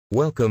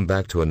Welcome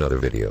back to another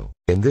video.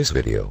 In this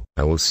video,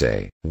 I will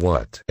say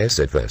what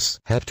SFS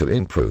had to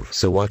improve,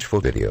 so watch full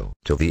video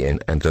till the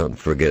end and don't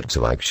forget to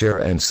like, share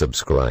and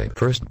subscribe.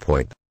 First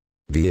point.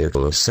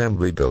 Vehicle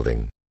assembly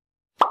building.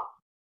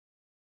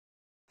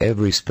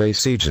 Every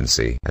space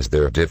agency has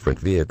their different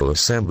vehicle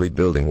assembly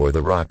building where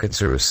the rockets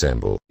are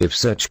assembled. If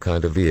such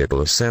kind of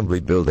vehicle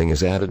assembly building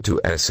is added to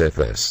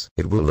SFS,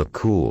 it will look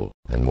cool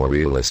and more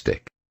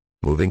realistic.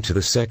 Moving to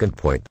the second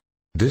point.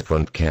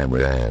 Different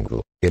camera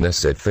angle. In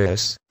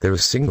SFS, there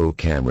is single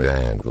camera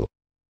angle.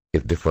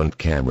 If different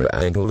camera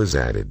angle is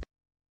added,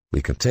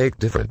 we can take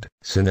different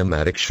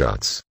cinematic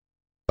shots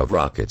of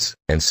rockets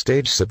and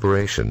stage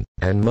separation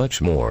and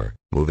much more.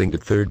 Moving to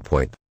third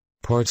point.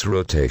 Parts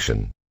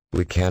rotation.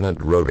 We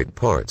cannot rotate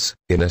parts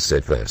in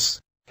SFS,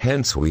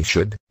 hence we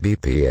should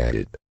BP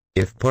added.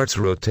 If parts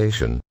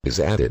rotation is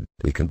added,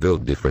 we can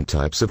build different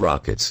types of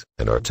rockets,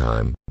 and our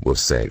time will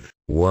save.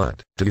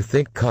 What do you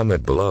think?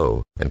 Comment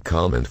below, and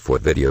comment for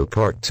video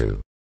part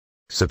 2.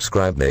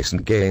 Subscribe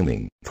Nascent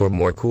Gaming for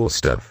more cool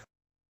stuff.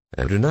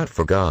 And do not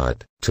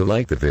forget to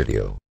like the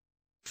video.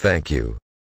 Thank you.